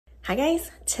Hi guys,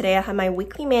 today I have my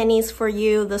weekly manis for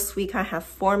you. This week I have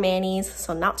 4 manis,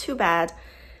 so not too bad.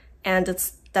 And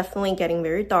it's definitely getting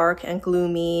very dark and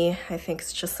gloomy. I think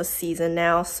it's just the season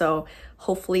now, so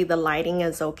hopefully the lighting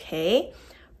is okay.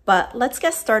 But let's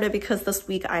get started because this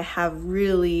week I have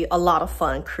really a lot of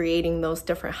fun creating those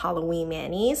different Halloween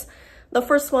manis. The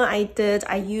first one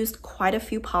I used quite a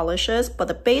few polishes, but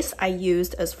the base I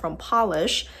used is from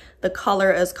Pahlish. The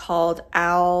color is called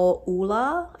Al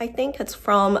Ula, I think. It's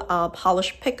from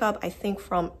Polish Pickup, I think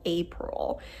from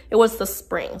April. It was the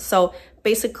spring. So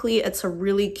basically it's a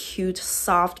really cute,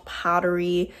 soft,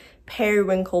 powdery,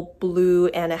 periwinkle blue,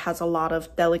 and it has a lot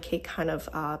of delicate kind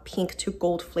of pink to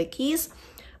gold flakies.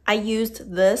 I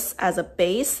used this as a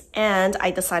base and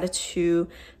I decided to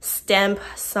stamp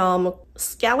some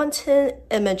skeleton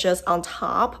images on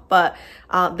top, but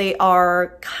they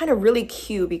are kind of really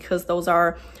cute because those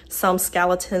are some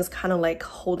skeletons kind of like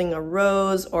holding a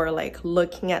rose or like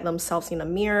looking at themselves in a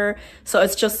mirror. So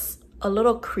it's just a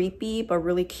little creepy, but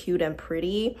really cute and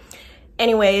pretty.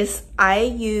 Anyways, I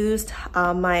used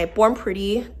my Born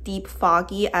Pretty Deep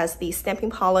Foggy as the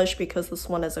stamping polish because this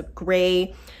one is a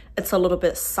gray. It's a little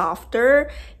bit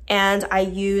softer, and I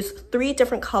used 3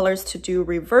 different colors to do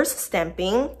reverse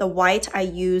stamping. The white I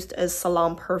used is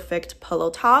Salon Perfect Pillow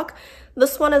Talk.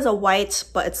 This one is a white,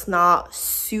 but it's not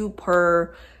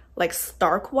super like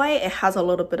stark white. It has a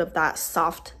little bit of that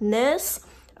softness,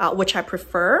 which I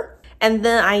prefer. And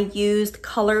then I used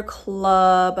Color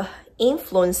Club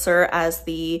Influencer as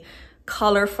the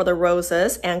color for the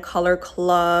roses and Color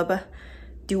Club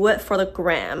Do It for the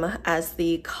Gram as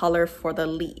the color for the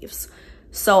leaves.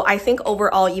 So I think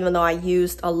overall, even though I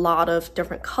used a lot of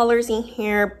different colors in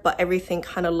here, but everything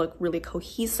kind of looked really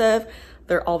cohesive.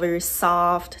 They're all very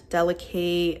soft,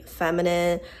 delicate,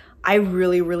 feminine. I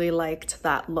really liked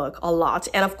that look a lot.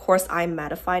 And of course, I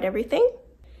mattified everything.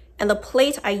 And the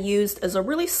plate I used is a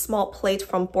really small plate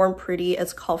from Born Pretty.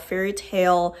 It's called Fairy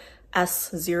Tale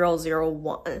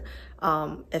S001.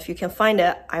 If you can find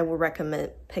it, I would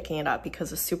recommend picking it up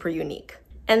because it's super unique.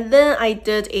 And then I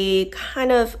did a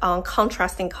kind of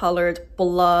contrasting colored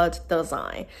blood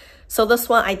design. So this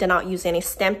one, I did not use any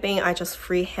stamping. I just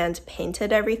freehand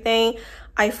painted everything.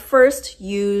 I first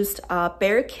used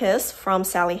Bear Kiss from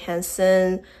Sally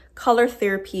Hansen Color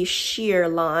Therapy sheer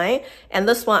line, and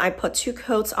this one I put 2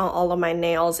 coats on all of my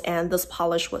nails, and this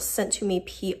polish was sent to me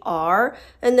PR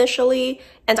initially,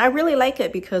 and I really like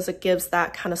it because it gives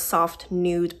that kind of soft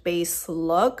nude base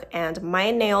look, and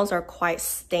my nails are quite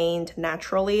stained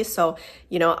naturally, so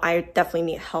you know, I definitely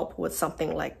need help with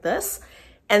something like this.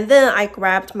 And then I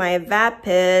grabbed my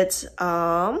Vapid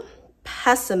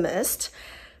Pessimist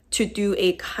to do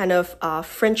a kind of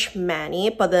French mani,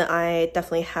 but then I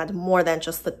definitely had more than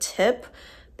just the tip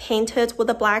painted with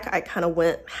the black. I kind of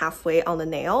went halfway on the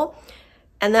nail.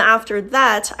 And then after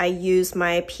that, I used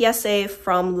my PSA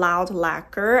from Loud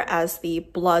Lacquer as the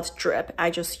blood drip.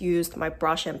 I just used my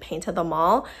brush and painted them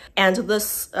all. And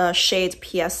this shade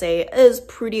PSA is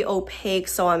pretty opaque,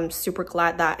 so I'm super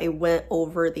glad that it went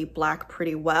over the black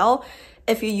pretty well.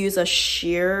 If you use a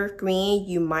sheer green,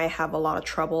 you might have a lot of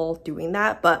trouble doing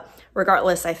that, but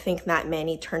regardless, I think that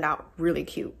mani turned out really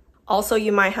cute. Also,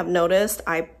 you might have noticed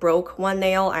I broke one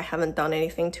nail. I haven't done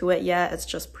anything to it yet. It's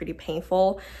just pretty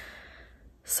painful.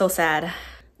 So sad.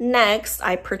 Next,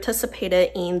 I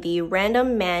participated in the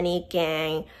Random Mani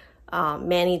Gang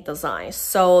mani design.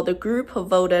 So the group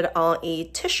voted on a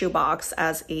tissue box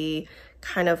as a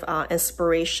kind of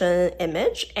inspiration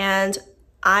image, and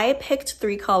I picked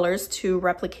 3 colors to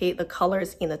replicate the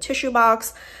colors in the tissue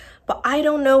box, but I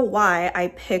don't know why I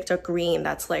picked a green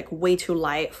that's like way too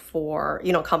light for,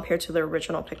 you know, compared to the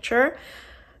original picture.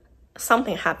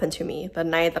 Something happened to me the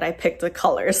night that I picked the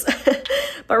colors.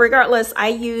 But regardless, I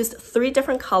used 3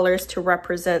 different colors to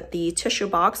represent the tissue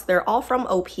box. They're all from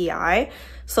OPI.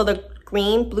 So the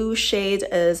green blue shade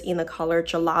is in the color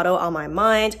Gelato on My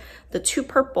Mind. The 2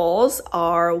 purples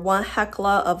are One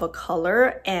Hecla of a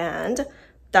Color and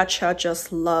Dacha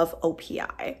Just Love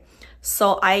OPI.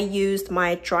 So I used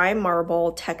my dry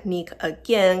marble technique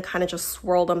again, kind of just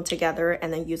swirled them together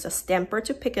and then use a stamper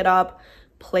to pick it up,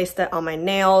 placed it on my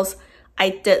nails. I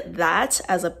did that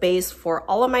as a base for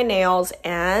all of my nails,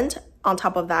 and on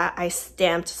top of that, I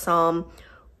stamped some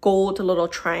gold little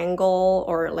triangle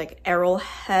or like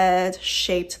arrowhead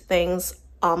shaped things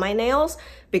on my nails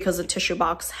because the tissue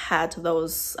box had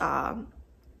those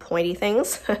pointy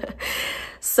things.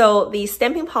 So the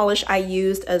stamping polish I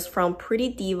used is from Pretty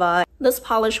Diva. This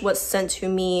polish was sent to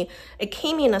me. It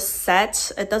came in a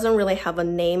set. It doesn't really have a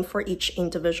name for each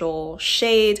individual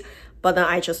shade, but then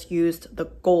I just used the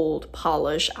gold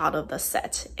polish out of the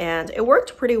set and it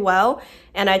worked pretty well.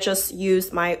 And I just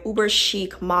used my uber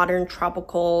chic modern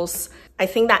tropicals. I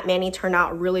think that mani turned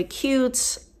out really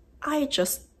cute. I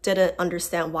just didn't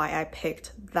understand why I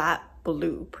picked that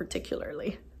blue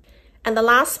particularly. And the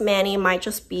last mani might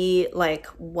just be like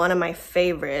one of my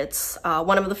favorites,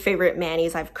 one of the favorite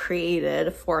manis I've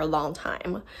created for a long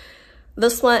time.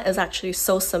 This one is actually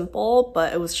so simple,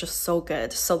 but it was just so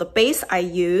good. So the base I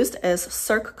used is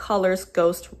Cirque Colors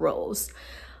Ghost Rose.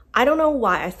 I don't know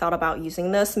why I thought about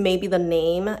using this. Maybe the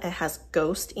name, it has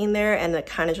ghost in there and it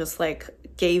kind of just like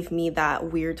gave me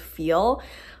that weird feel.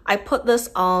 I put this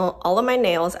on all of my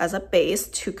nails as a base,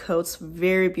 2 coats,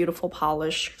 very beautiful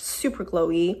polish, super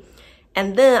glowy.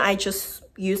 And then I just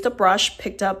used a brush,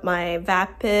 picked up my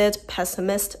Vapid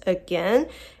Pessimist again,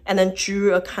 and then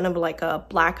drew a kind of like a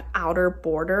black outer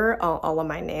border on all of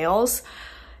my nails.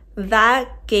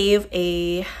 That gave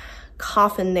a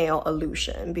coffin nail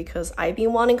illusion because I've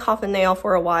been wanting coffin nail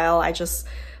for a while.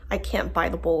 I can't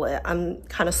bite the bullet. I'm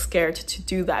kind of scared to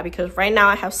do that because right now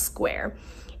I have square.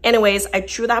 Anyways, I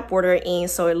drew that border in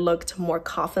so it looked more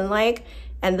coffin-like.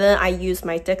 And then I used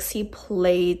my Dixie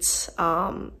Plate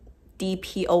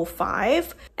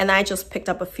DP05 and I just picked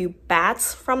up a few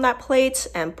bats from that plate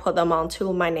and put them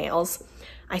onto my nails.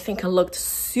 I think it looked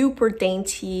super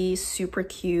dainty, super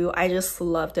cute. I just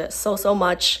loved it so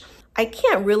much. I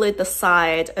can't really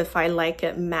decide if I like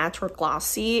it matte or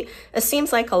glossy. It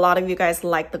seems like a lot of you guys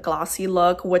like the glossy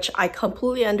look, which I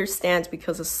completely understand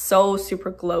because it's so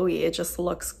super glowy. It just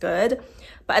looks good.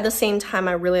 But at the same time,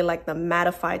 I really like the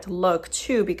mattified look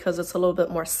too because it's a little bit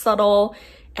more subtle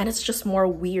and it's just more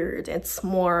weird. It's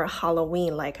more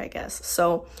Halloween-like, I guess.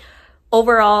 So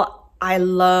overall, I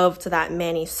loved that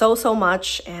mani so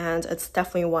much and it's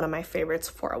definitely one of my favorites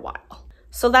for a while.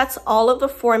 So that's all of the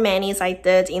 4 manis I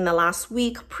did in the last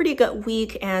week. Pretty good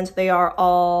week, and they are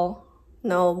all,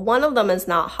 no, one of them is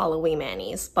not Halloween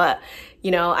manis, but you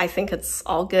know, I think it's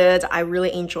all good. I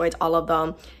really enjoyed all of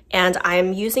them. And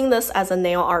I'm using this as a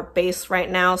nail art base right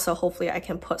now, so hopefully I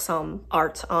can put some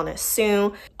art on it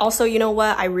soon. Also, you know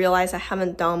what? I realized I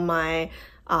haven't done my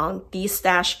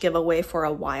destash giveaway for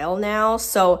a while now.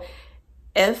 So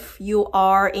if you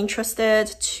are interested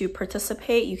to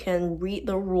participate, you can read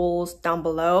the rules down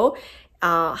below,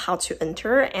 how to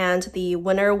enter, and the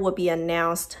winner will be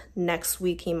announced next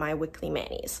week in my weekly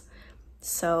manis.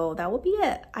 So that will be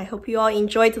it. I hope you all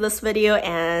enjoyed this video,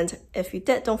 and if you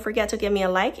did, don't forget to give me a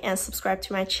like and subscribe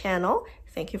to my channel.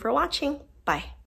 Thank you for watching. Bye.